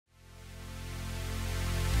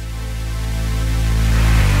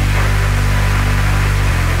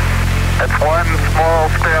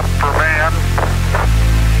step for man,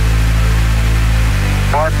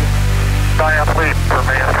 one giant leap for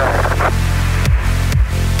mankind.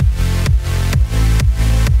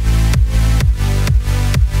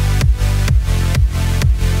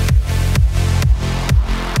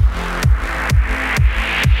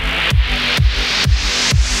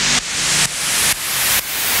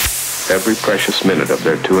 Every precious minute of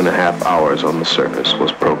their 2.5 hours on the surface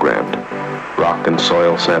was programmed. Rock and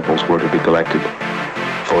soil samples were to be collected,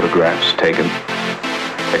 photographs taken,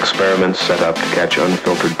 experiments set up to catch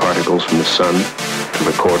unfiltered particles from the sun, to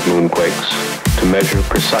record moonquakes, to measure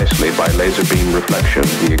precisely by laser beam reflection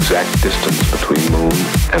the exact distance between moon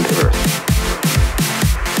and Earth.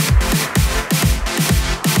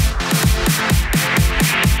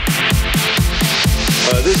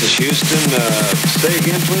 This is Houston. Say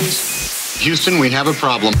again, please. Houston, we have a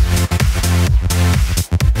problem.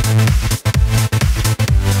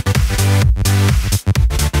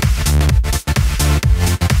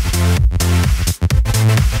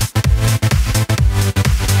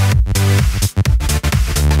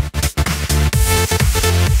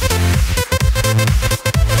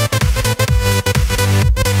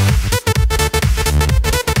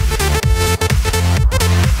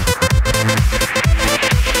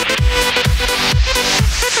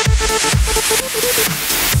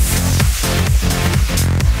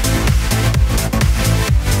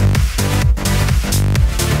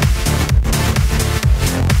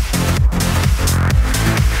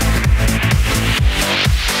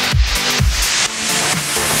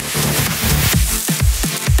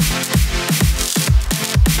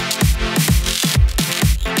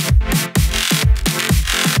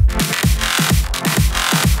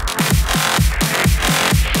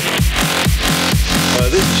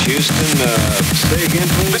 This is Houston. Say again,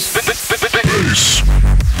 please.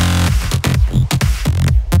 Bass.